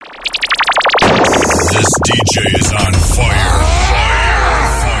This DJ is on fire.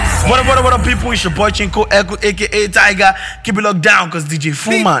 What up, people? It's your boy Chinko Echo, aka Tiger. Keep it locked down, cause DJ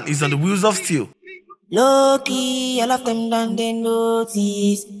Fullman is on the wheels of steel. Low-key, all of them done they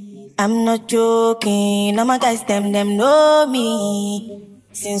notice. I'm not joking, all my guys, them know me.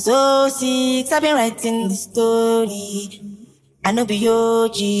 Since 06, I've been writing the story. I know be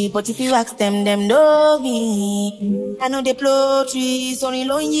OG, but if you ask them know me. I know they blow trees, only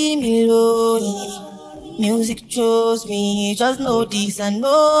lonely me lonely. Music chose me, just know this and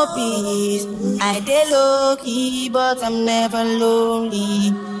know peace. I dey low-key, but I'm never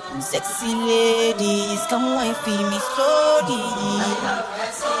lonely. Sexy ladies, come wine for me slowly.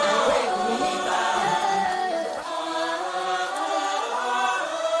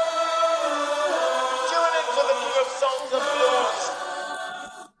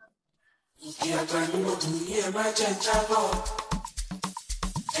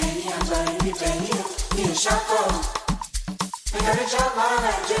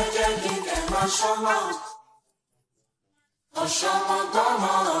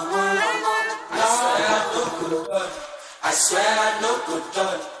 I swear I no good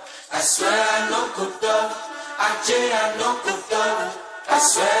dog. I swear I no good dog. I no good dog. I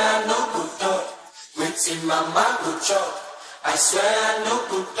swear I no good dog. Waiting mama good chop. I swear I no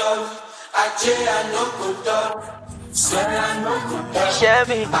good dog. I no good dog. Swear I no good dog.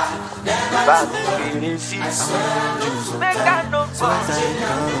 Chevy, Never do. I swear I no good dog.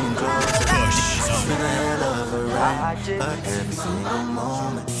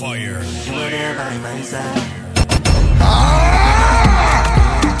 Fire.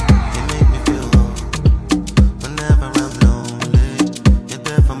 You make me feel low whenever I'm lonely. You're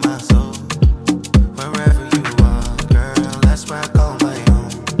there for my soul. Wherever you are, girl, that's where I call my own.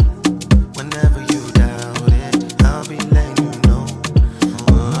 Whenever you doubt it, I'll be letting you know.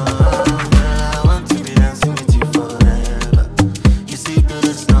 Oh, girl, I want to be dancing with you forever. You see through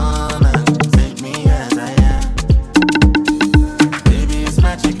the storm and take me as I am. Baby, it's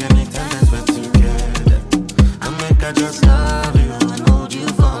magic anytime that we're together. I make I just love you and hold you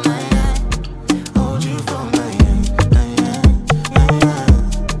for my hand. Hold you for my hand.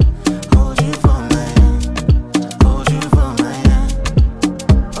 Hold you for my hand. Hold you for my hand.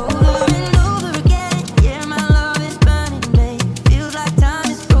 Over and over again, yeah, my love is burning, babe. Feels like time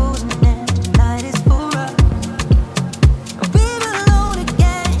is frozen and night is for us. We're alone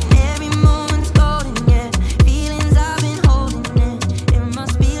again, every moment's golden, yeah. Feelings I've been holding in, it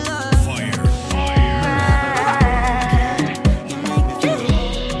must be love. Fire. You make me feel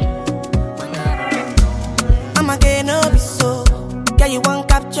I'ma get no be so. Yeah, you won't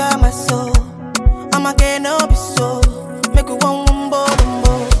capture my soul. I'ma get no be so. Make we one wumbo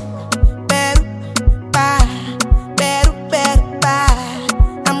wumbo. Better, bye.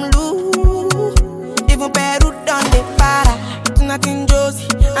 I'm loose. Even better done the para. Tonight in Josie,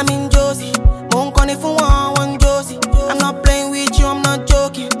 I'm in Josie. Won't call if you want Josie. I'm not playing with you, I'm not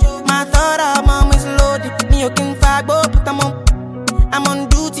joking. My thought of mom is loaded. Me you can fight, but I'm on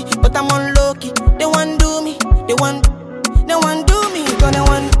duty, but I'm on low key. They want do me, they want do me. Cause they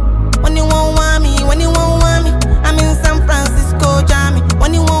want, when you won't want me, I'm in San Francisco, Jammy.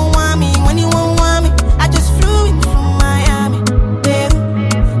 When you won't want me, I just flew in from Miami. Better,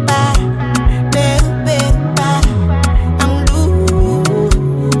 bye. I'm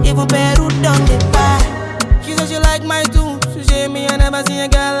loose, even better done the pie. She said she like my tunes, she say me I never seen a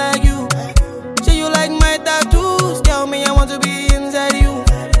girl like you. Say you like my tattoos, tell me I want to be inside you.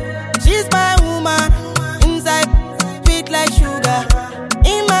 She's my woman, inside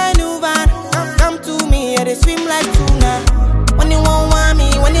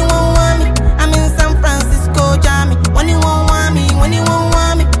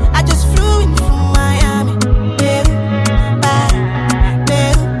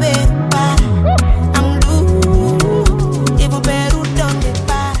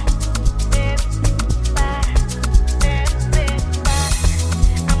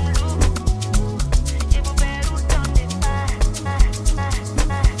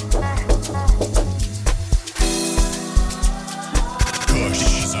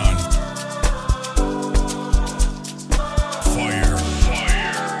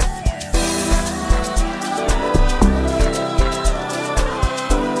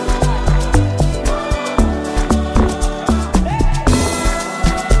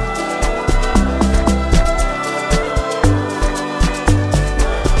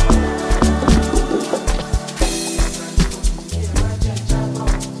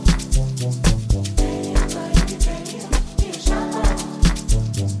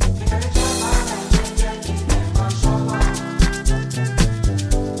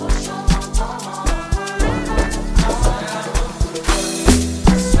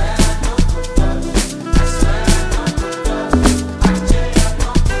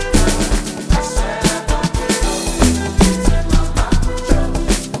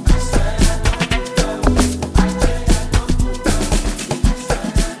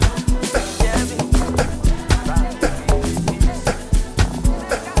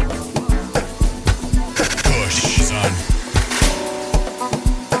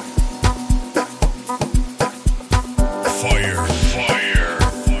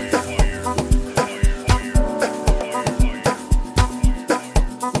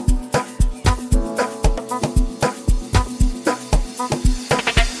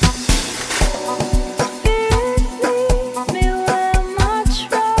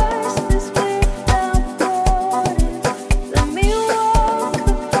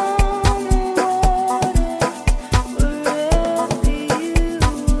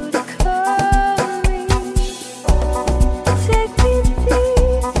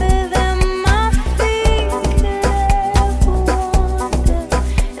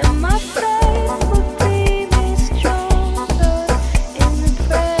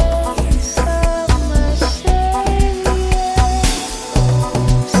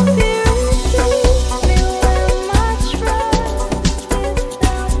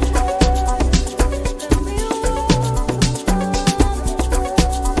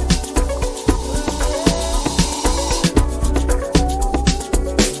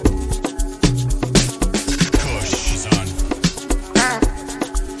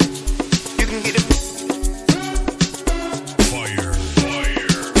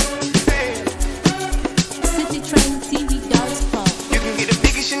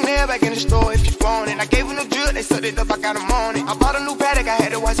store if you want it. I gave him the drill, they set it up, I got him on it. I bought a new paddock, I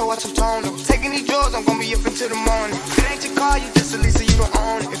had it white, so I two-toned it. Taking these drugs, I'm gonna be up until the morning. If it ain't your car, you just a lease, so you don't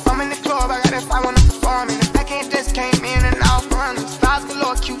own it. If I'm in the club, I got that fight when I'm performing. If I can't just came in and out running. Stars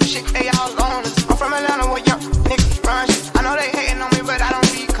galore, cute shit, they all on us. I'm from Atlanta where young niggas run shit. I know they hating on me, but I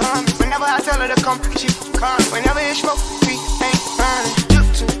don't be coming. Whenever I tell her to come, she come. Whenever it's smoke, we ain't running. Look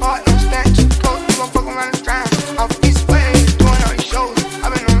too hard, don't stand too close. You gon' fuck around and drown. Off East West, doing all these shows.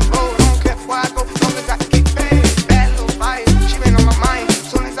 I've been on the road, don't care where I go, long as I get paid. Bad little vibe, she been on my mind.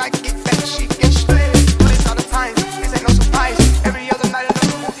 Soon as I get back, she get straight. Do this all the time, this ain't no surprise. Every other night I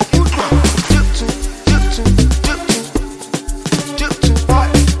know movie get crunk. Look too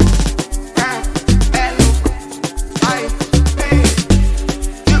hard, drown. Bad little vibe, hey.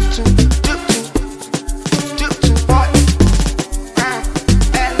 Look too hard, drown.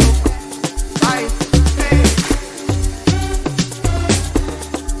 Bad little vibe, hey.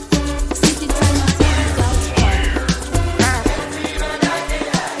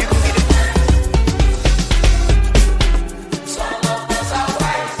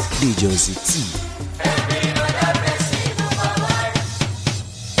 DJ Ozzy.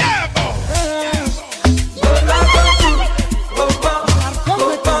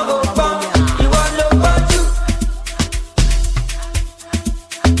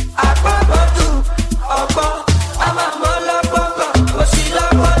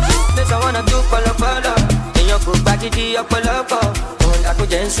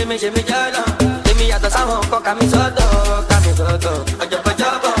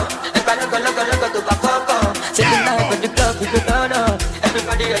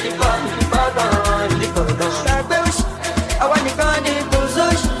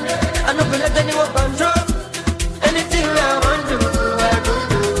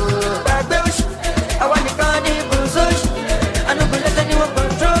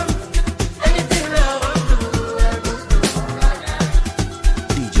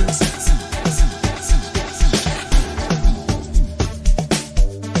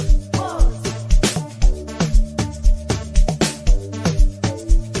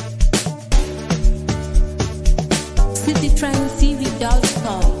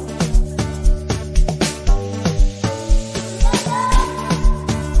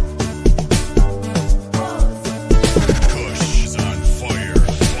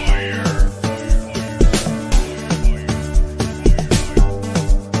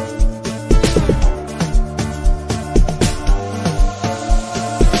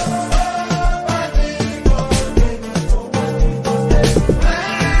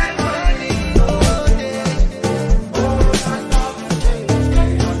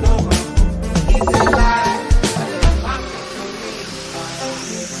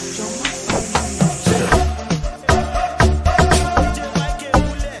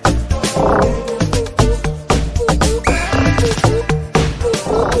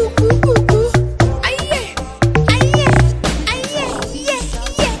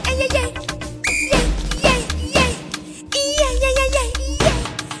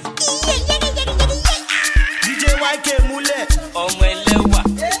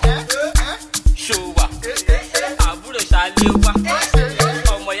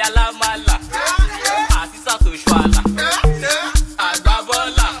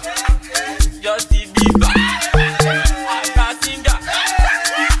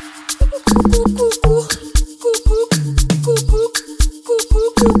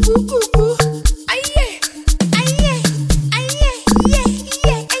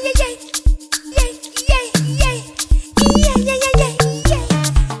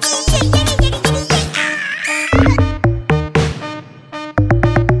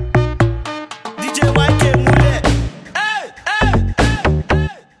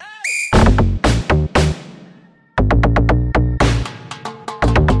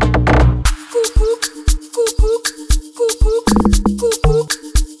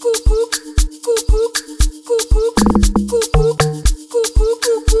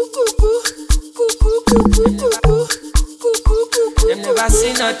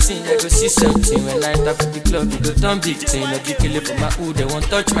 Big thing, no big kill for my hood. They won't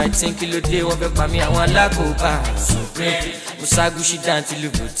touch my thing. Kilo day, won't for me. I want lagoba. Supreme, Musagushi down till you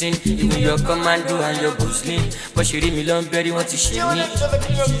routine. Even your commando and your boosling. But she read me long berry, want to share me.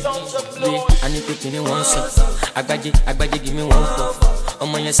 I need to give me one song. I give me one cup.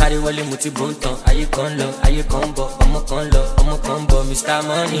 Ọmọ yẹn sáré wọlé mo ti bò ń tán. Ayé kan lọ, ayé kan bọ̀. Ọmọ kan lọ, ọmọ kan bọ̀. Mr.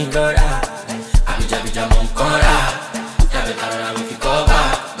 Money lọ́ra. Àbíjàbíjà mọ̀ ń kán rà. Yàbẹ̀ tààrà mi fi kọ́ bá.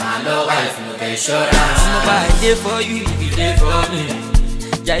 Màá lọ́wọ́ ìfúnnu kẹ́ ṣọ́ra. Mo bá a dé for you, if you dey for me.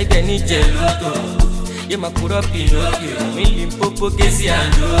 Jà ibẹ̀ ní jẹ̀lútò. You ma put up Pinocchio. Me Limpopo, Kesi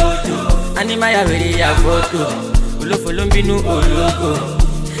and Dodo. Animaya very ya photo. Follow me no Ologo.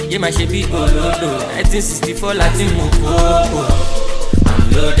 You ma she be Olodo. 1964 Latin Moko.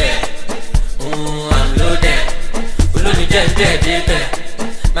 I'm loaded. I'm loaded. Follow me dead.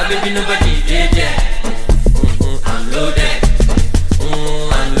 My baby nobody dead. I'm loaded.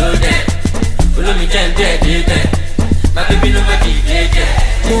 I'm loaded. Follow me dead. My baby nobody dead.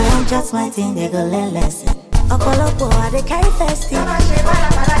 They want just my thing, they go learn lesson. Ọ̀pọ̀lọpọ̀ they carry festive.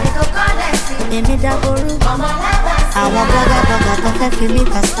 Èmi dàgbòrú. Àwọn bọ́gà tó fẹ́ fi mí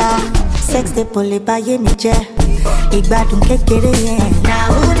pàṣà. Sex dey pole báyé mi jẹ́. Ìgbádùn kékeré yẹn.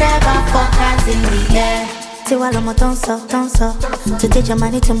 Now who never fuck hands in the air? Tiwa lọmọ tó ń sọ. To take your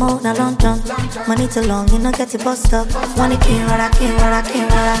money to more na London. Money too long, you no get the bus stop. Wọ́n ní kí n rọra.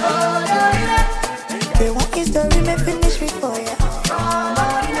 They want history, may finish before ya.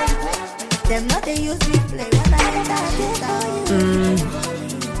 Them not they use me play when I enter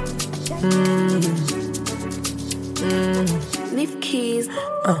Leave keys.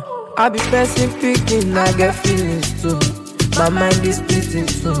 I be person picking, I get feelings too. My mind is splitting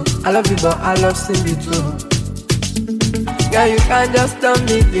too. I love you, but I love Cindy too. Yeah, you can't just tell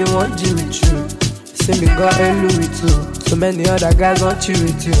me you want Jimmy Choo. Cindy got a Louis too. So many other guys want you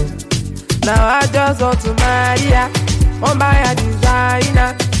with you. Now I just want to marry ya. One buy a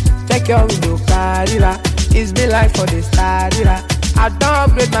designer. Check your window, carriera. It's been like for the starter. I don't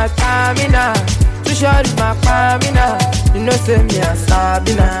upgrade my stamina. Too short is my stamina. You know say me a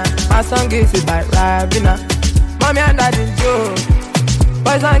Sabina. My song is it by Rabina. Mommy and daddy Joe.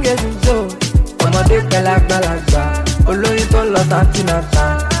 Boys and girls in Joe. Ọmọdé pẹ̀lágbàlagbà. Olóyin tó lọ santinata.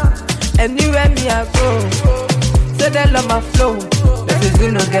 Anywhere me I go. Say they love my flow. If you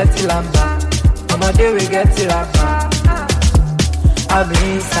no get it lamba. Ọmọdé we get it lamba. I've been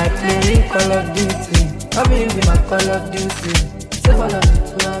inside playing Call of Duty. I've been in my Call of Duty. Say follow me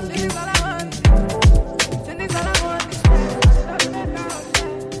to I'm guilty.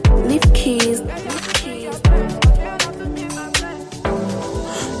 Leave keys.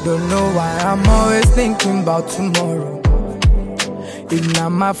 Don't know why I'm always thinking about tomorrow. If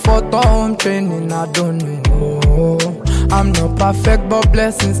not my fault or I'm training, I don't know. I'm not perfect, but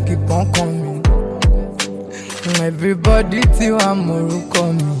blessings keep on coming. Everybody till I'm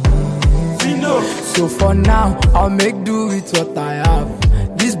coming. So for now, I'll make do with what I have.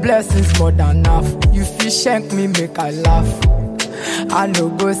 This blessing's more than enough. You feel shank me, make I laugh. I no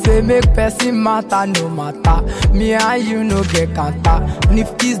go say make person matter, no matter. Me and you no get kanta.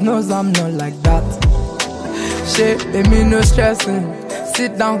 Nifty's knows I'm not like that. Shit, me no stressing.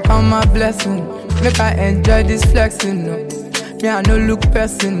 Sit down, count my blessing. Make I enjoy this flexing, no. Me I no look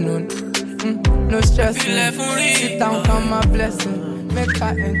person, no. No stressing. Sit down, count my blessing. Make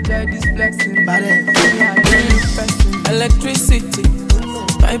I enjoy this flexing. Me I no look person. Electricity,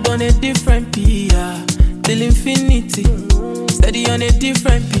 vibe on a different PR. Till infinity, steady on a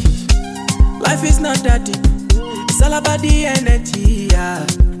different pitch. Life is not that deep. It's all about the energy, yeah.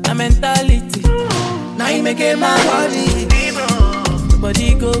 The mentality. Now you make it my body.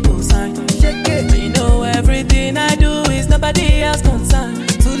 Nobody go sign. And you know everything I do is nobody else concerned.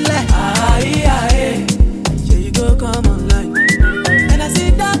 To let here you go come online. And I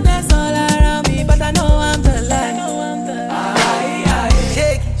see darkness all around me, but I know I'm the light.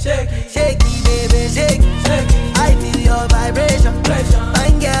 Shake it, baby, shake it. I feel your vibration.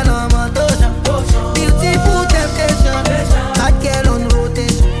 Fine girl on motion. Beautiful temptation. Hot girl on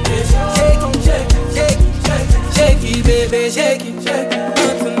rotation. Shake it, baby, shake it.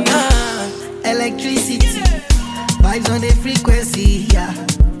 Electricity, vibes on the frequency, yeah.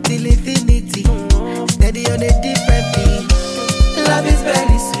 Till infinity, steady on a different beat. Love is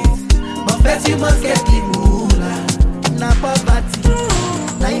very sweet, but first you must get the moolah. Now poverty,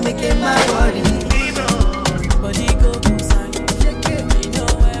 now you making my body. Body go sign. You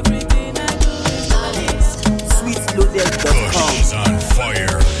know everything I do is Push is on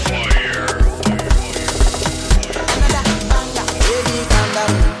fire. Baby, calm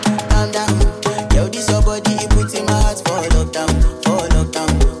down. Yo, this your body, it puts in my heart for lockdown.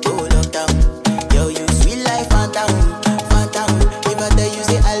 Yo, you sweet life, phantom. If I tell you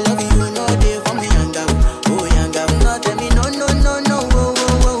say I love you, no day for me, young girl.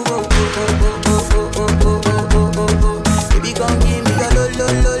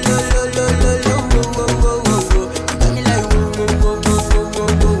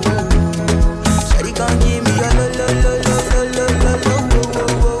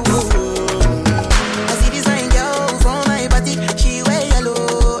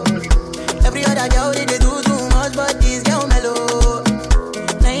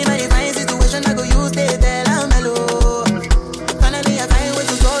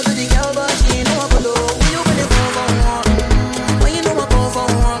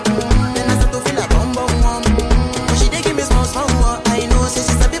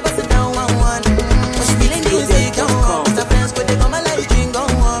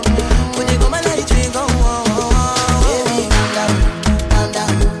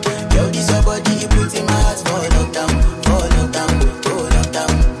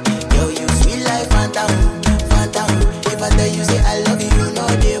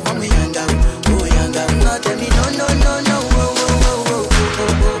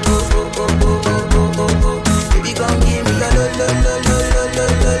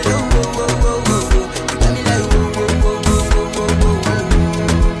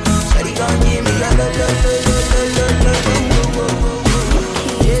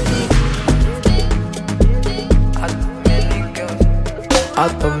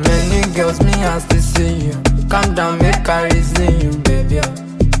 Out of many girls, me has to see you. Calm down, make I reason you, baby.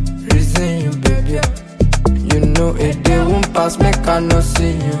 Reason you, baby. You know it, they won't pass, make I not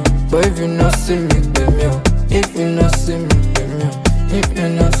see you. But if you not see me, baby, if you not see me, baby, if you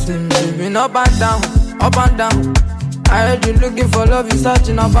not see me, you've been up and down, up and down. I heard you looking for love, you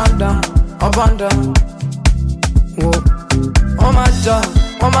searching up and down, up and down. Whoa, oh my job,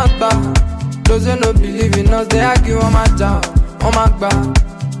 oh my God. Those who no believe in us, they argue on my job. Oh my God,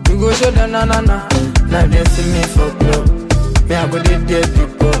 we go show them na. Now they see me for club. Me I go dey dead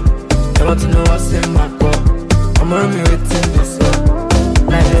people. They want to know what's in my cup. I'm on me waiting this up.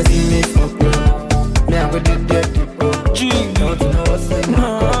 Now they see me for club. Me I go dey dead people. They want to know what's in my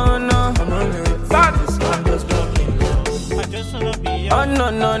cup. I'm on me waiting this up. I'm just walking. I just wanna be yours. Oh no.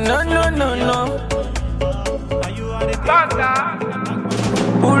 Are you on the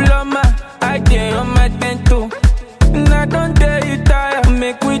Ulama, I get on my bento. I don't dare you tired.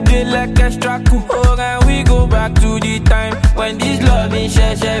 Make we day like extra cool. Oh, and we go back to the time when this love is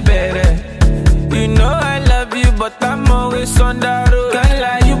share better. You know I love you, but I'm always on the road. Can't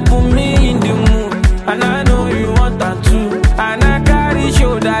lie, you put me in the mood, and I know you want that too. And I carry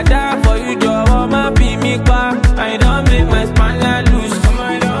shoulder down for you, just want my be me back. I don't make my spine loose.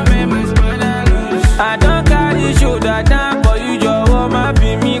 I don't carry shoulder down for you, just want my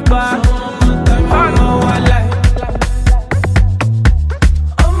be me back. I know I like.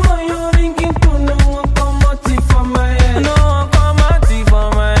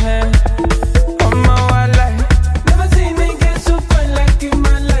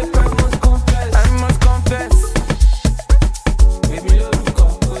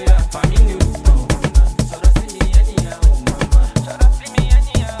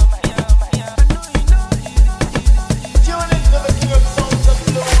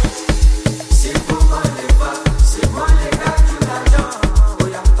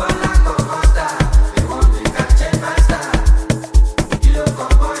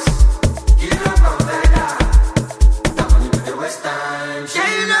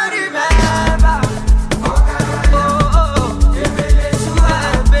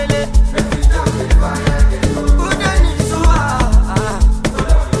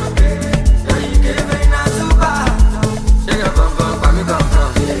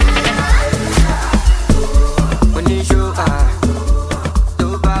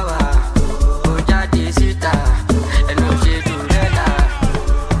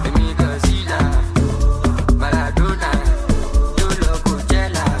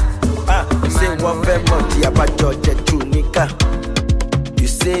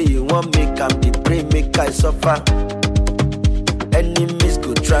 Enemies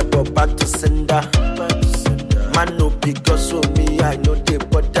go try but back to sender. Man no because so me I know they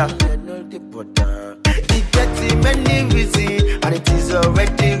bother. It gets many reasons and it is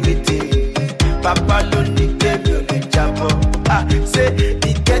already written. Papa lo ni game le jabo. Say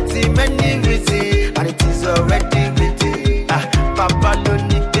it gets many reasons and it is already written. Papa lo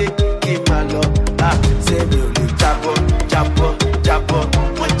ni game malo. Say me le jabo.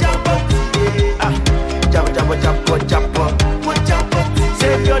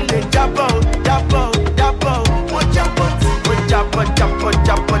 Say you le jabo.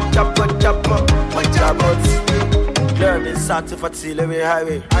 Clear South to Fatile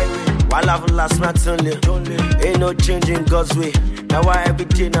highway. While I've last night only. Ain't no changing God's way. Now why every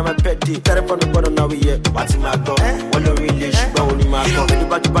day now my petty. Telephone the bottom now we here. What's in my door? One no really but only my door. When you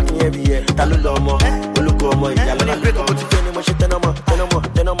back in every year. Talu lomo. Oluko mo. Yalla break up to feel mo shit no more.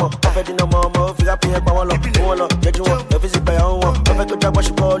 Perfect no more. Figure pay pa won lo. Jeju won. E visit by your own. Perfect to jab wash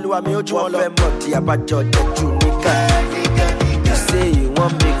ball. Oluwa mi oju won lo. Monty abajo jeju nika. You say you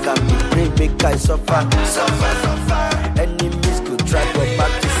want make am be pray make I suffer. Enemies go try go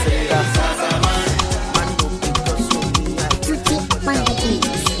back to sender.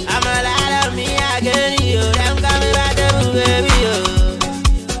 I'm a lot of me again, you. Them coming back to baby, you.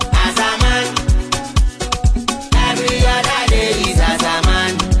 As a man, every other day is as a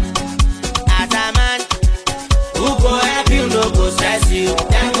man. As a man, who go help you, no go stress you.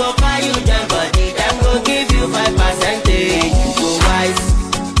 Them go buy you them body, them go give you 5%. You go wise.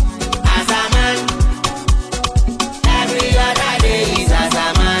 As a man, every other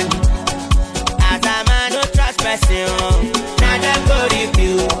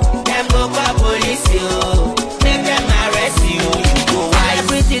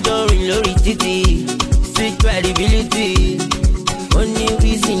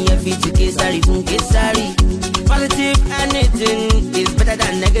fit to Kesari, boom Kesari. Positive anything is better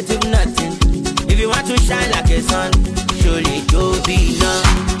than negative nothing. If you want to shine like a sun, surely you'll be known.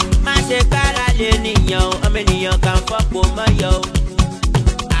 Masse para leniyo, ameniyo can fuck with my yo.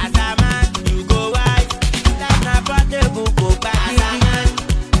 As a man, you go wide. That's not portable, go back. As a man,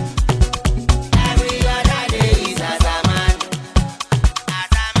 every other day is as a man.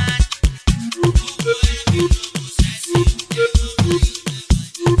 As a man, you go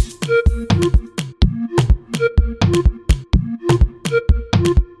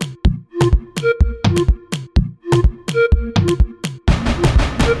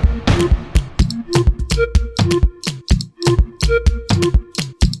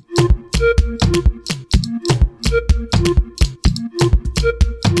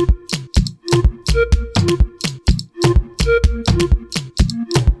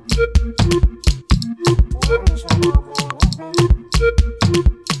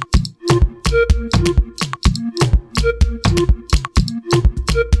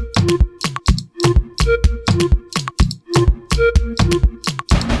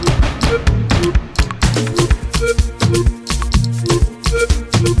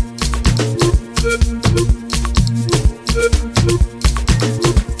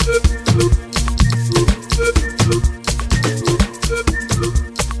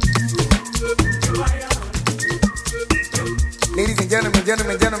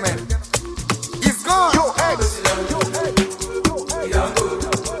gentlemen, it's gone. Yo, X.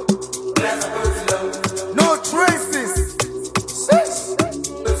 No traces.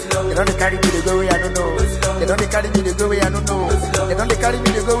 They don't carry me to go where I don't know. They don't carry me to go where I don't know. They don't carry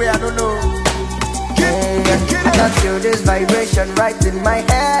me to go where I don't know. I can feel this vibration right in my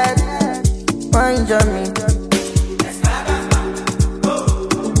head. Mind on me.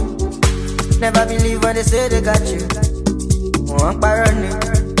 Never believe when they say they got you. Walk by running.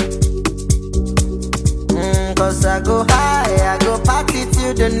 Cause I go high, I go party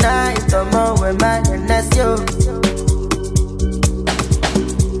till the night. Come on with my NSO.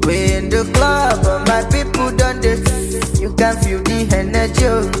 We in the club, but my people done this. You can feel the energy.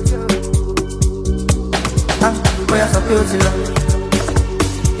 Boy, I'm so beautiful.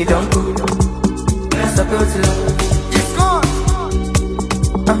 It don't go. I'm so beautiful. It's gone.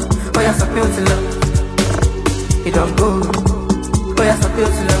 Boy, I'm so beautiful. It don't go. Boy, I'm so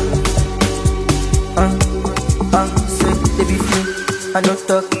beautiful. Say they be free. I no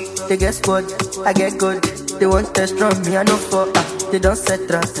talk. They get squad. I get good. They want test from me. I no fall. They don't set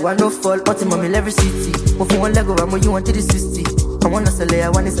trust. I no fall. But I'm in every city. Move one leg over, you want 360. I want to sell it. I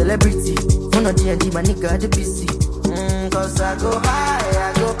want a celebrity. Phone on D&D, my nigga, the PC. Cause I go high,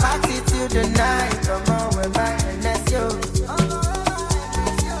 I go party till the night. Come on with my NSO.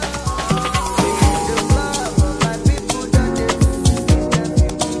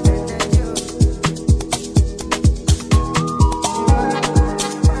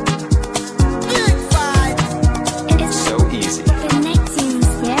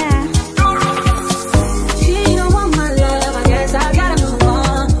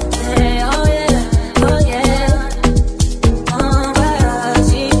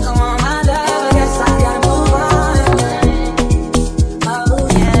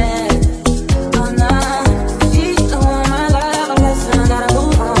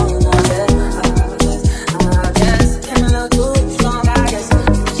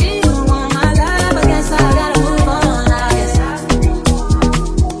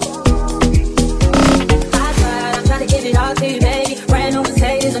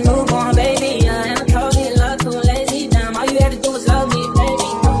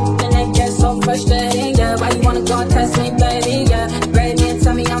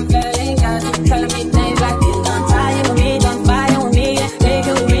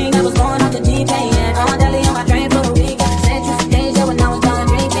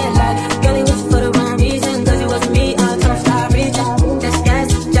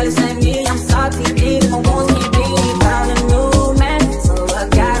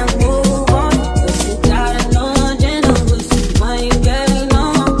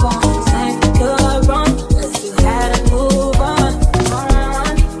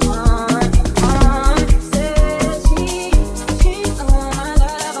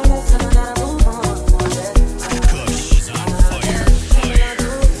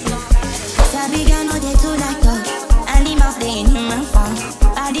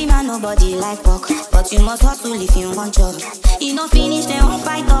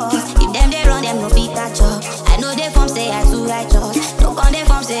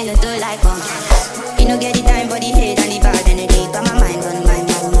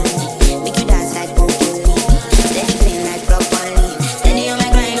 Steady on my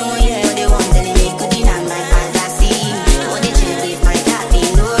grind,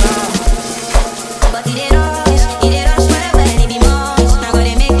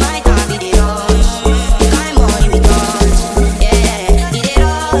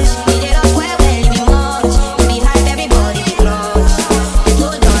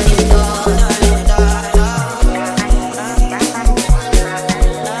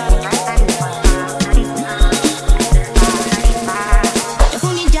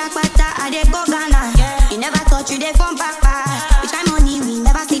 but you there from back. Which kind money we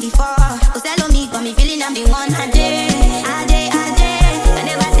never see before. Cause tell me, got me feeling I'm the one. I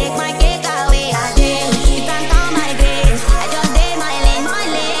never take my cake away. You can't count my grace. I just did my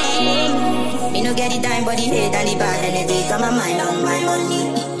lane. Me no get the time, but the hate and the bad energy. Got my mind on my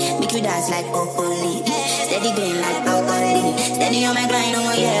money. Make you dance like broccoli. Steady green like broccoli. Steady on my grind,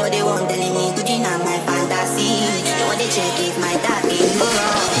 oh yeah, what they want telling me. Gucci not my fantasy. They want to check if my tap is go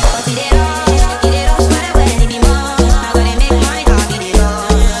wrong. But it ain't wrong.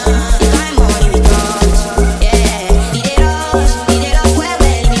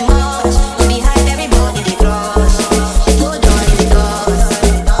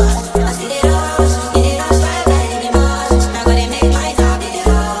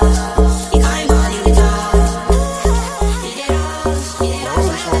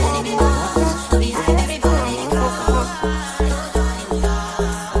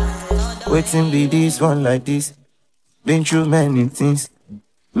 Waiting be this one like this. Been through many things,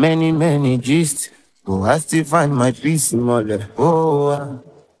 many gist. But I still find my peace in mother.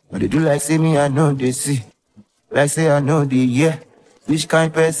 But they do like say me, I know they see. Like say I know they yeah. Which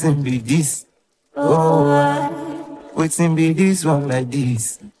kind person be this? Waiting be this one like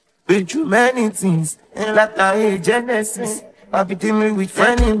this. Been through many things, and like I Genesis. I be dealing with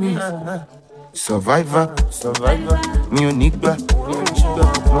enemies. Survivor, me unique black,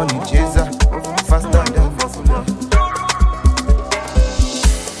 money chaser, faster than before.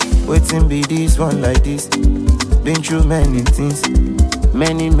 Waiting be this one like this. Been through many things,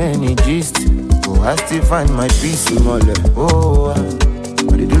 many gist. I still find my peace in mother.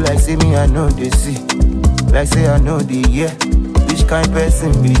 But they do like say me, I know they see. Like say I know they yeah. Which kind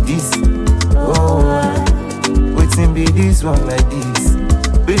person be this? Waiting be this one like this.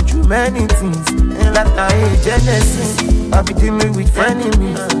 Been through many things, and like I Genesis. I be dealing with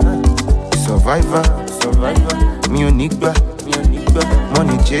enemies. Survivor, me unique black,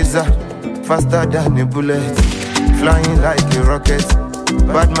 money chaser, faster than a bullet, flying like a rocket.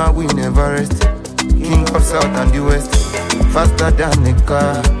 Bad man we never rest. King of South and the West, faster than a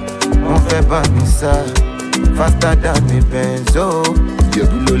car. Mon fait banissa, faster than a Benz. You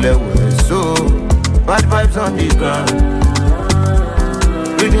below level, so bad vibes on the ground.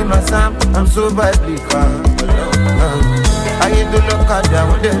 Reading my psalm, I'm so biblical. I ain't to look at them,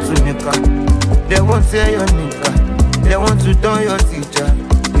 want them to nika. They won't say your nigga. They want to turn your teacher.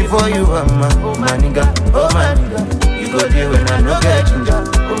 Before you are my nigga, oh my nigga. You go there when I no get ginger.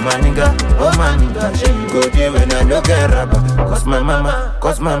 Oh my nigga, you go there when I no get rubber. Cause my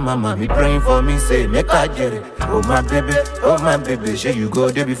mama be praying for me, say make I get it. Oh my baby, say you go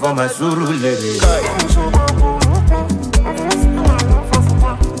there before my suru lady.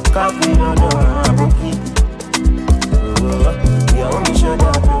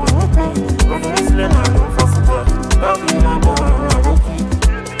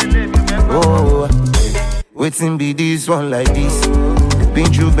 Waiting be this one like this. Been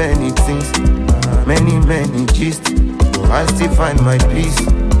through many things, many gist. I still find my peace. They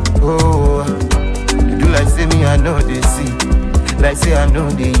do like say me, I know they see. Like say I know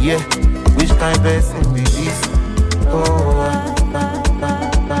they yeah. Which kind person be this?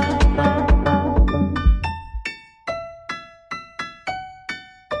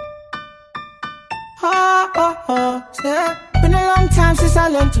 Yeah. Been a long time since I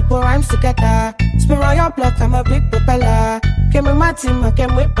learned to put rhymes together. Spin on your block, I'm a big propeller. Came with my team, I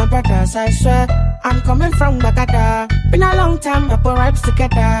came with my brothers, I swear. I'm coming from Bagada. Been a long time, I put rhymes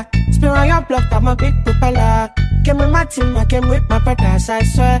together. Spin on your block, I'm a big propeller. Came with my team, I came with my brothers, I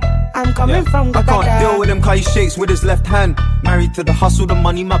swear. I'm coming from Bagada. I can't deal with him cause he shakes with his left hand. Married to the hustle, the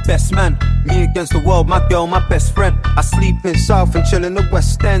money, my best man. Me against the world, my girl, my best friend. I sleep in South and chill in the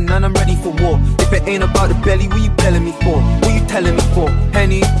West End, and I'm ready for war. If it ain't about the belly, what you belling me for? What you telling me for?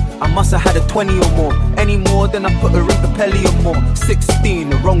 Henny, I must have had a 20 or more. Any more than I put a ring to Pelly or more. 16,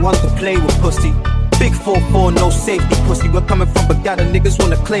 the wrong one to play with pussy. Big 4-4, no safety pussy. We're coming from Bagada, niggas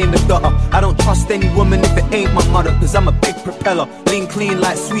wanna claim the gutter. I don't trust any woman if it ain't my mother, cause I'm a big propeller. Lean clean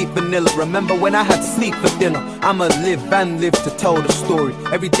like sweet vanilla. Remember when I had sleep for dinner? I'ma live and live to tell the story.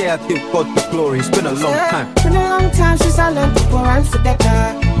 Every day I give God the glory. It's been a long time. Been a long time since I learned to put rhymes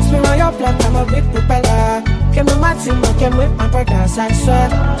together. Spin on your block, I'm a big propeller. Came with my team, I came with my brothers, I swear.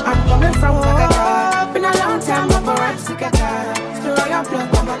 I'm coming from Bagada. Been a long time, I put rhymes together. Spin on your block,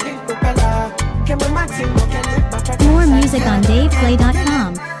 I'm a big propeller. Came with my team, I came with my brothers. More music on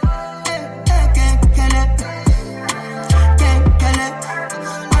DavePlay.com.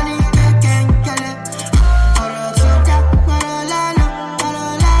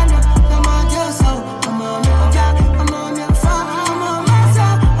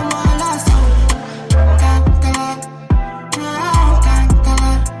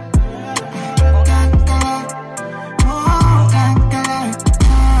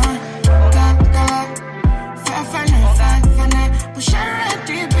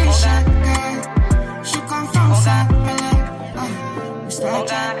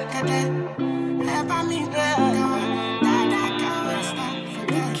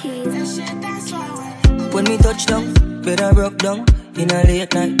 touchdown, bed I broke down. In a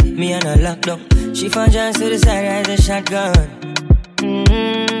late night, me and a lockdown. She found John to the side, I a shotgun.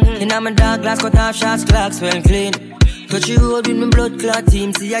 In my dark glass, cut off shots, clocks well clean. Touch you road with me blood clot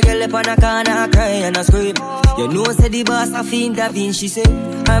team. See a girl up on a corner, cry and a scream. You know, say the boss a fiend, that fiend, she say.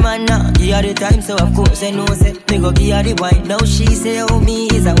 I'm a knock, give her the time, so of course I know, say. Me go give her the wine. Now she say, oh, me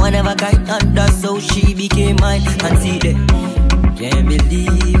is a one of a kind. And that's how she became mine. And see that, can't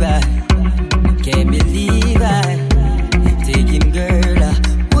believe I, can't believe I. Taking girl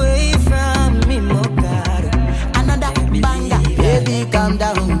away from me, my God. Another banger. Baby, calm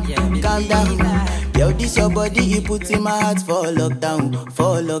down, calm down. Yo, this your body, you put in my heart for lockdown,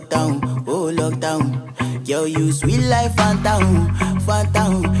 oh lockdown. Yo, you sweet life, phantom.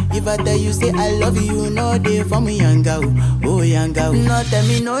 If I tell you, say I love you, no day for me, young girl, oh young girl. No, tell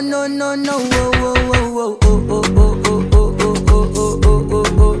me, no, oh, oh.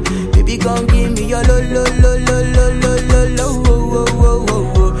 Baby, come give me your lo. You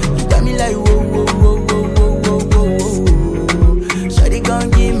got me like whoa. Shawty, come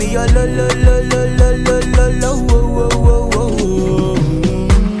give me your lo.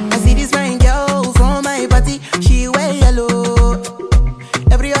 I see this fine girl from my party, she wear yellow.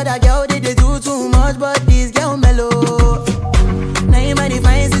 Every other girl they do too much, but this girl mellow. Now in my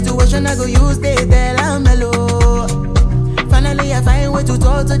divine situation, I go use they tell I'm mellow. Finally I find way to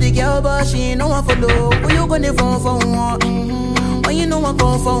talk to the girl, but she ain't no one follow. Who you gonna phone for one? When you know I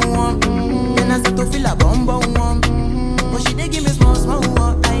come for one, then I start to feel a bum one. But she dey give me small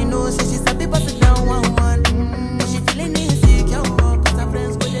one. I know she's happy, but sit down one. But she feeling insecure, cause her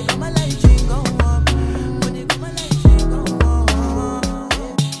friends go they come like drink go on. When they come like drink go on.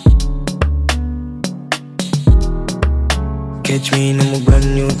 Catch me in a brand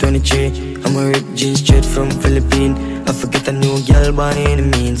new 23. I'm a ripped jeans straight from Philippines. I forget a new girl by any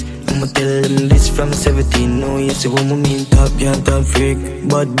means. I'ma tell them this from 17. No, you see what I mean. Top girl, top freak.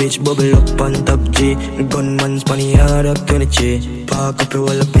 Bad bitch, bubble up on top G. Gunman, spanny hard up 23. Park up your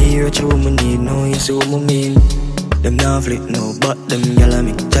wall up here, what you woman need. No, you see what I mean. Them not flick, no, but them gyal a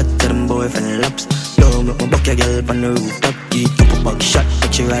make chat to them boyfriend laps. Don't make my buck your girl on the rooftop. Get couple back shot,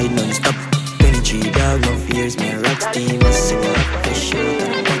 but you ride non-stop. 23 dog, no fears, me a rock steam. I see what fish out.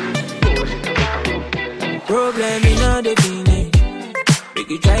 Problem in all the finish. Make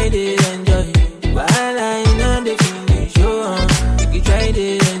you try to enjoy. While I know the finish. Make you try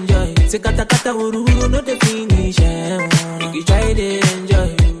to enjoy. Say kata huru no the finish. Make you try to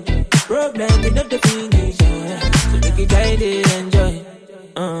enjoy. Problem in all the finish. So make you try to enjoy.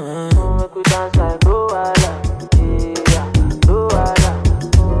 Make you dance like Luala. Luala.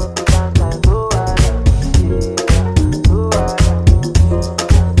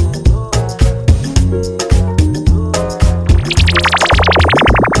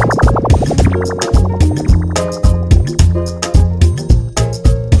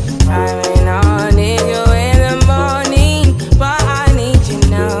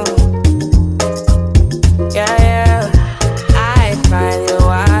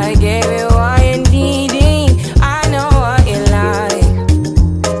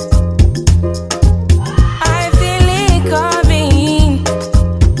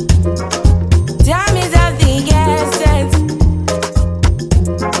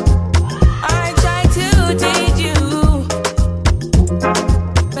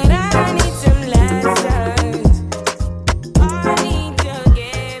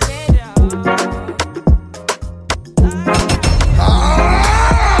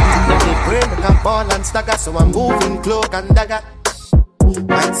 So I'm moving cloak and dagger.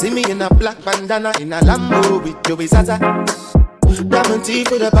 Might see me in a black bandana, in a Lambo with Joey Zaza. Diamond teeth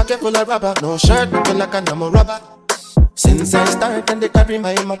with a pocket full of rubber. No shirt, looking like a number rubber. Since I started, and they carry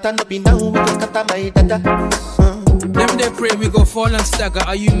my matan up in down with the cut of my dada. Them they pray we go fall and stagger.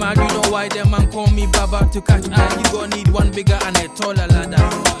 Are you mad? You know why them man call me Baba? To catch eye, you gon' need one bigger and a taller ladder.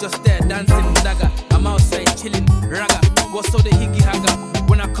 Just there dancing dagger. I'm outside chilling raga. What's so the higgy hagger?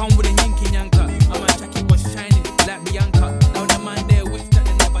 When I come with a yinky yanka, I'm a Chucky was shining like Bianca. Now the man there with that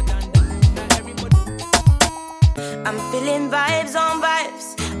they never done that. Now everybody. I'm feeling vibes on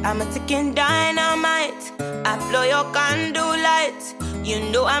vibes. I'm a ticking dynamite. I blow your candle lights. You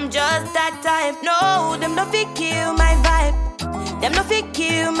know I'm just that type. No, them no fit kill my vibe. Them no fit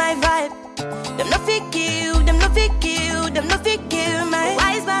kill my vibe. Them no fit kill. Them no fit kill. Them no fit kill my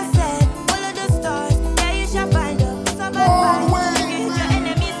wise man said, follow the stars. Yeah, you shall find them. So bad vibes. If you hit your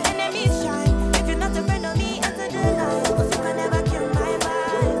enemies, enemies shine. If you're not a friend of me, enter the line. Cause you can never kill my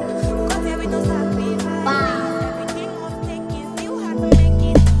vibe. Cause here we no sacrifice. Everything was taken, still had to make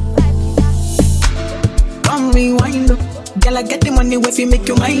it. Come rewind up. Girl, I get the money when if you make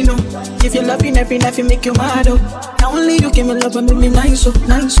you mine, oh. If you loving every night, you make you mad, oh. Now only you give me love and make me nice, oh,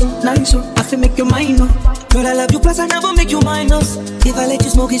 nice, oh, nice, oh. I feel make you mine, oh. Girl, I love you, plus I never make you minus. If I let you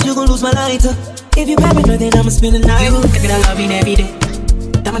smoke it, you gon' lose my lighter. If you grab it, then I'ma spend the night. You give me that loving every day.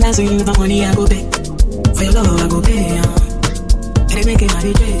 That my dance with you, the money I go pay. For your love, I go pay, and they make it my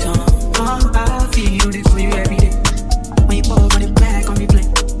DJ, I feel this for you every day. When you pop on it back on me play.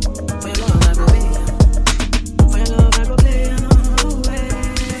 For your love, I go pay. For your love, I go pay.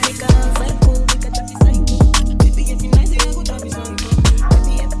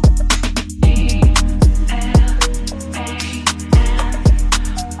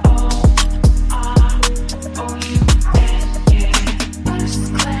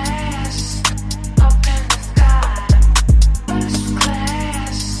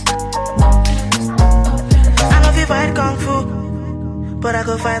 But I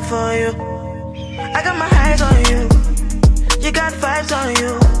go fight for you. I got my eyes on you. You got vibes on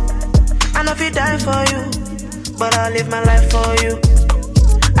you. I know if you die for you, but I'll live my life for you.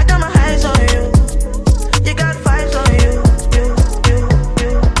 I got my eyes on you. You got vibes on you.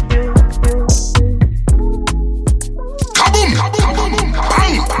 Kaboom! Kaboom!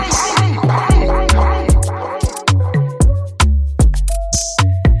 Bang!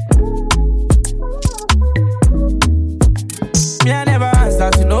 Me, I never answer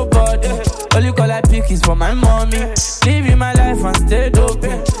to nobody. All you call I pick is for my mommy. Living my life and stay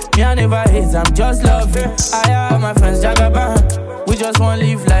doping. Me, I never hate, I'm just loving. I have my friends Jagaban. We just wanna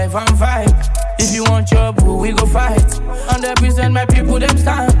live life and fight. If you want your boo, we go fight. 100% my people, them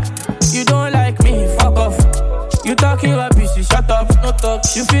stand. You don't like me, fuck off. You talking rubbish, you shut up, no talk.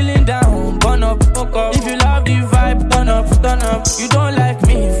 You feeling down, burn up, fuck up. If you love the vibe, turn up, turn up. You don't like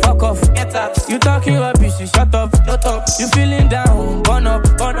me, fuck off, get up. You talking rubbish, you shut up, shut up. You feeling down, burn up,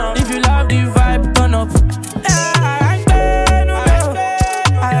 burn up. If you love the vibe, turn up.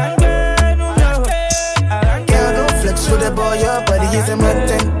 Girl, don't flex with the boy, your body is a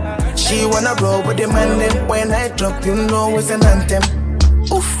mountain. She wanna roll with the man, then when I drop, you know it's an anthem.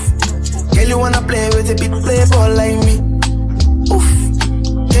 Oof. Girl, you wanna play with a big play ball like me. Oof.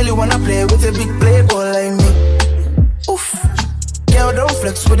 Girl, you wanna play with a big play ball like me. Oof. Girl, don't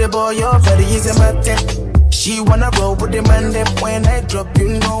flex with the boy, your body is a mountain. She wanna roll with the man, then when I drop,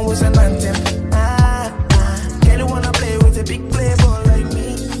 you know it's an anthem. Girl, you wanna play with a big play ball like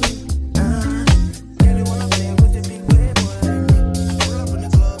me. Girl, you wanna play with a big play ball like me. Pull up in the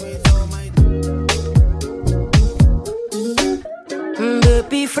club with all my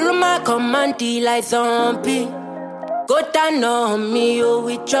Baby, follow my command, like zombie. Go down on me, oh,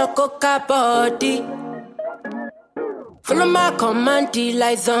 with your coca body. Follow my command,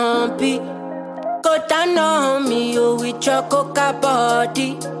 like zombie. Go down on me, oh, with your coca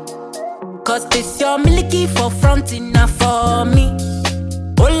body. Cause this your milky for front enough for me.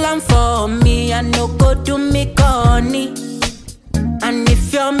 Hold on for me, I no go do me corny. And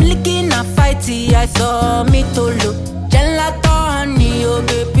if you're milky na fighty, I saw me to look. Gelato honey, oh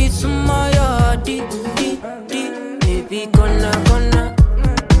baby, sumo yo di. Baby, gonna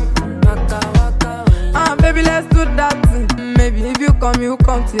waka waka. Baby, let's do that thing. Maybe if you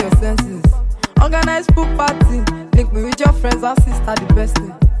come to your senses. Organize pool party. Link me with your friends and sister, the best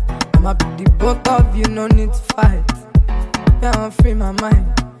thing. I'ma be the both of you, no need to fight. Yeah, I'm free my mind.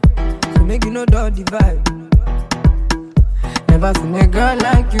 So make you know the vibe. Never seen a girl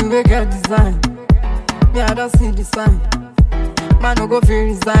like you, we get design. Me, I don't see the sign. Man, no go feel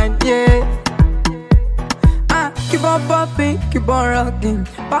resign, yeah. Keep on popping, keep on rocking.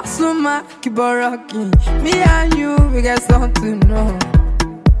 Pasuma, keep on rocking. Me and you, we got something to know.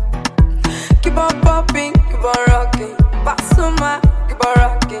 Keep on popping, keep on rocking. Pasuma, keep on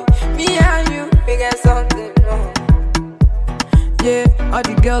rocking. Me and you, we got something to know. Yeah, all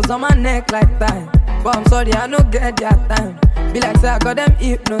the girls on my neck like that. But I'm sorry, I don't get their time. Be like, say I got them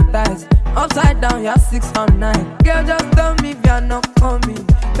hypnotized. Upside down, you're 6 or 9. Girl, just tell me if you're not coming.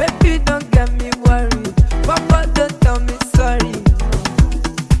 Baby, don't get me worried. Papa, don't tell me sorry.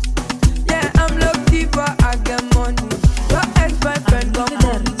 Yeah, I'm lucky, but I get money. Your ex-boyfriend got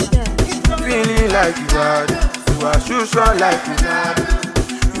money. Feeling like you got it. You are sure like you got it.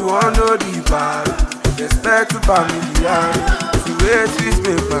 You want know the bad. Respect to familiar. The way this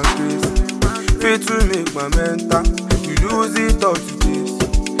make my face. Fit to make my mental. You lose it all today.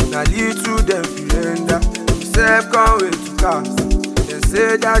 Now lead to them surrender. Yourself can't wait to cast. They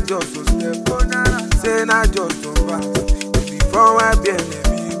say that just so step. Say not just so fast. Before I be a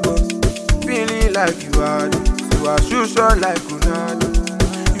big boss. Feeling like you are it. You are sure like Ronaldo.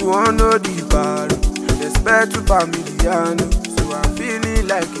 You want know the bad. Respect to Pamiliano. So I'm feeling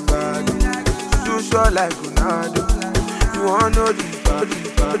like you are it. Sure like Ronaldo. You you want to do.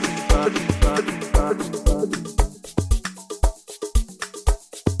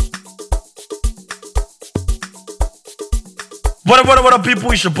 What up,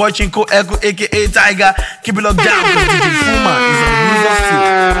 people? It's your boy Chinko Echo, aka Tiger. Keep it locked down because DJ Fullman is on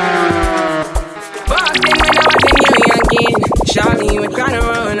Charlie, you were trying to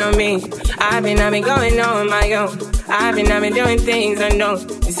run on me. I've been going on my own. I've been doing things unknown.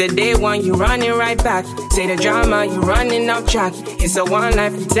 It's a day one, you running right back. Say the drama, you running off track. It's a one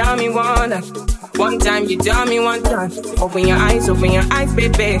life, you tell me one life. One time, you tell me one time. Open your eyes,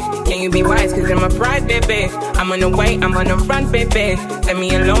 baby. Can you be wise, cause I'm a pride, baby. I'm on the way, I'm on the run, baby. Leave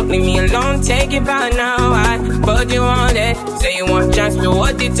me alone, take it back now. I put you on it. Say you want chance, but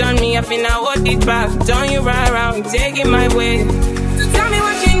what it on me, I feel now what it back. Turn you right around, take it my way. So tell me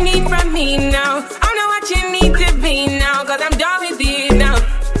what you need from me now. I know what you need to be now, cause I'm done with it now.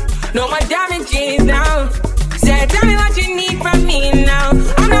 No more damages now. Say, tell me what you need from me now.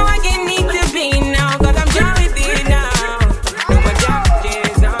 I know what you need to be now, cause I'm done with it now. No more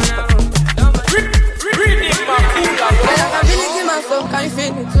damages now. I'm feeling in my soul, can you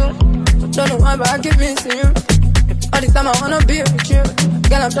feel it too? Don't know why, but I keep missing you. All this time I wanna be with you.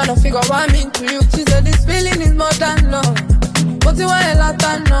 Girl, I'm trying to figure what I mean to you. She said this feeling is more than love. But you want a lot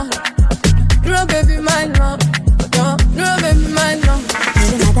of no. No baby, mine no. No baby, mine no.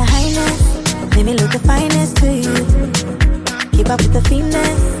 Living at the highness, let me look the finest to you. Keep up with the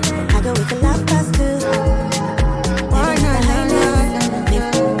finesse, I go with the love past too. Living at the highness,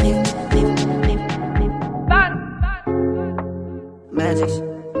 Magic.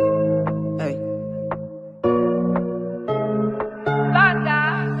 Hey.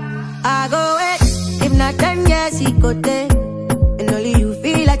 I go it, if not 10 years he go there. And only you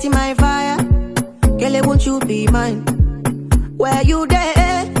feel like in my fire. Girl, won't you be mine? Where you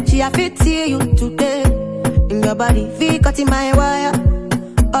there? She a fit see you today. In your body, feel cut in my wire.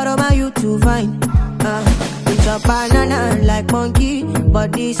 All of my you too fine. With your banana like monkey.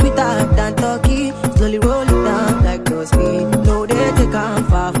 Body sweeter than turkey. Slowly roll it down like no speed. No, they take on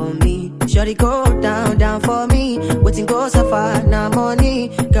far from me. Shorty go down for me. Waiting go so far, now money.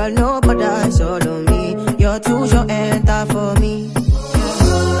 Girl, nobody all on me. You're too short, enter for me.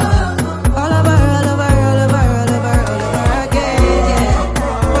 All over again, yeah.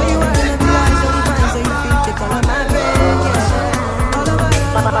 Where you are in the blind, so you find, so you feel the color of my brain, yeah. All over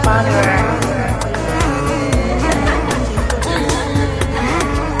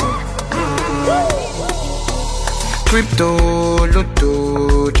Crypto, lotto,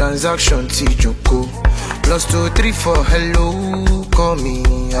 transaction, T-Joko. +234, hello, call me,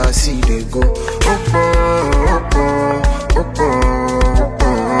 I see they go. Oppo.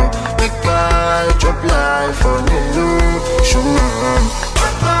 Make I drop life on the low, show me.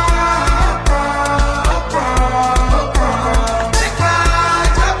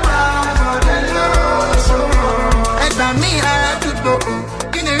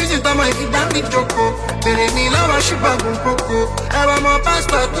 Bere mi lọ́wọ́ ṣùgbọ́n kókó. Ẹ̀rọ ọmọ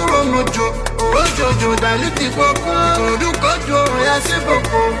pásítọ̀ tó rọmọjò. Ojojo dàlúti kókó. Ìkòdúkọjọ ọ̀yà sí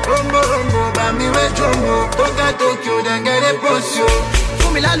bòkó. Rombo bá mi wéjọ mo. Tó ká Tokyo dẹ̀gẹ̀rẹ̀ pọ̀sio. Fún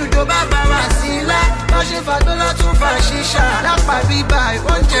mi lálùjọ bàbá wa sí ilá. Wọ́n ṣe fàtó lọ́tún fà ṣíṣà. Lápá bíbá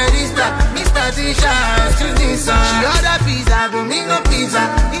ìwọ́njẹ rísà. Mr. Tisha, excuse me sir. She order pizza, Domingo pizza.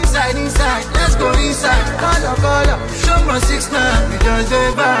 Inside, let's go inside. Color, show me 6'9". We just do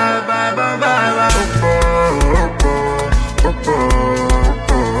bye. Oppo.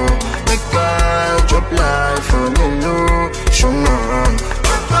 Make I drop life on the low, show me.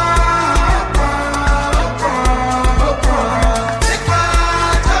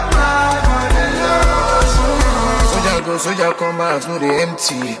 Soldier come back, no they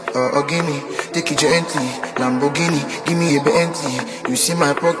empty. Gimme, take it gently. Lamborghini, give me a Bentley. You see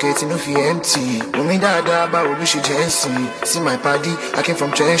my pocket, no feel empty. No me dada, but we should Jency. See my party, I came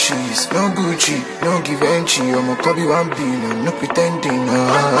from trenches. No Gucci, no Givenchy. I'm a Kobe 1 billion, no pretending.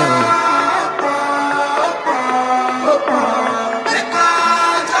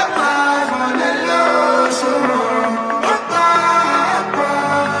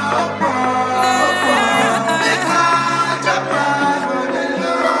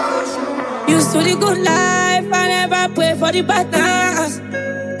 Used to the good life, I never pray for the bad times.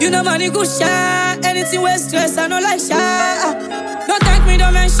 You know money good shot, anything with stress, I know like shot. Don't thank me,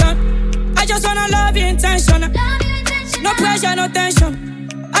 don't mention. I just wanna love you intentional. No pressure, no tension.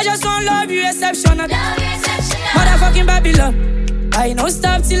 I just wanna love you exceptional. Motherfucking Babylon. I know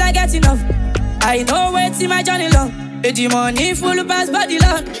stop till I get enough. I know wait till my journey long. With the money full pass body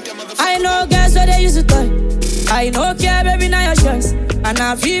long. I know girls where they used to toy. I no care, baby, now your choice. And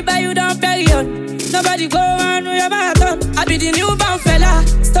I feel by you down period. Nobody go on with your marathon. I be the newborn fella,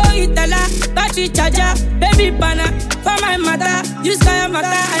 storyteller, battery charger, baby banner. For my mother, you sky matter.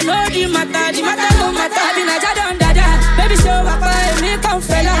 I know the matter no matter. I be Naja don dada, baby show up, me come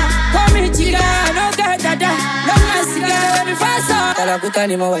fella. Call me chica, no get dada. Long my cigar, baby fast up. Talakuta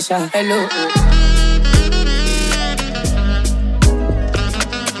ni mawasha, hello.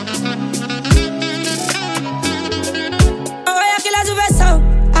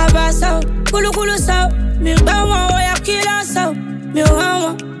 Kulu kulu sao, mi bawa oya kila sao, mi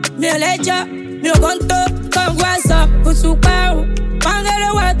hawa, mi leja, mi gonto, kangwasa, kusukaru, mangere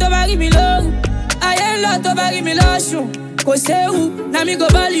wa to bagi mi lo, ayelo to bagi mi lo shu, koseu, na mi go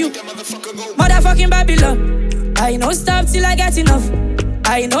value, motherfucking Babylon. I no stop till I get enough.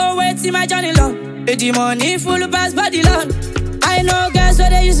 I know wait till my journey long. The money full pass body long. I know girls where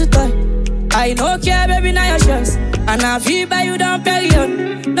they used to toy. I no care, baby, now your choice. And I feel by you down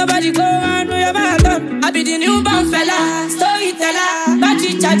period. Nobody go on with your marathon. I be the newborn fella, storyteller,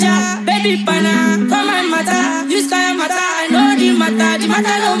 battery charger, baby banner. For my matter, you sky matter. I know the matter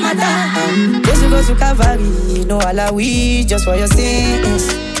no matter. Just go to Calvary, no alawi, just for your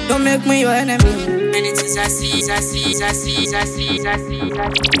sins. Don't make me your enemy. Anything I see.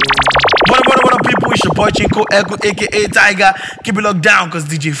 What up, people? It's your boy Chinko Echo, aka Tiger. Keep it locked down, cause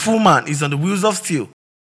DJ Fullman is on the wheels of steel.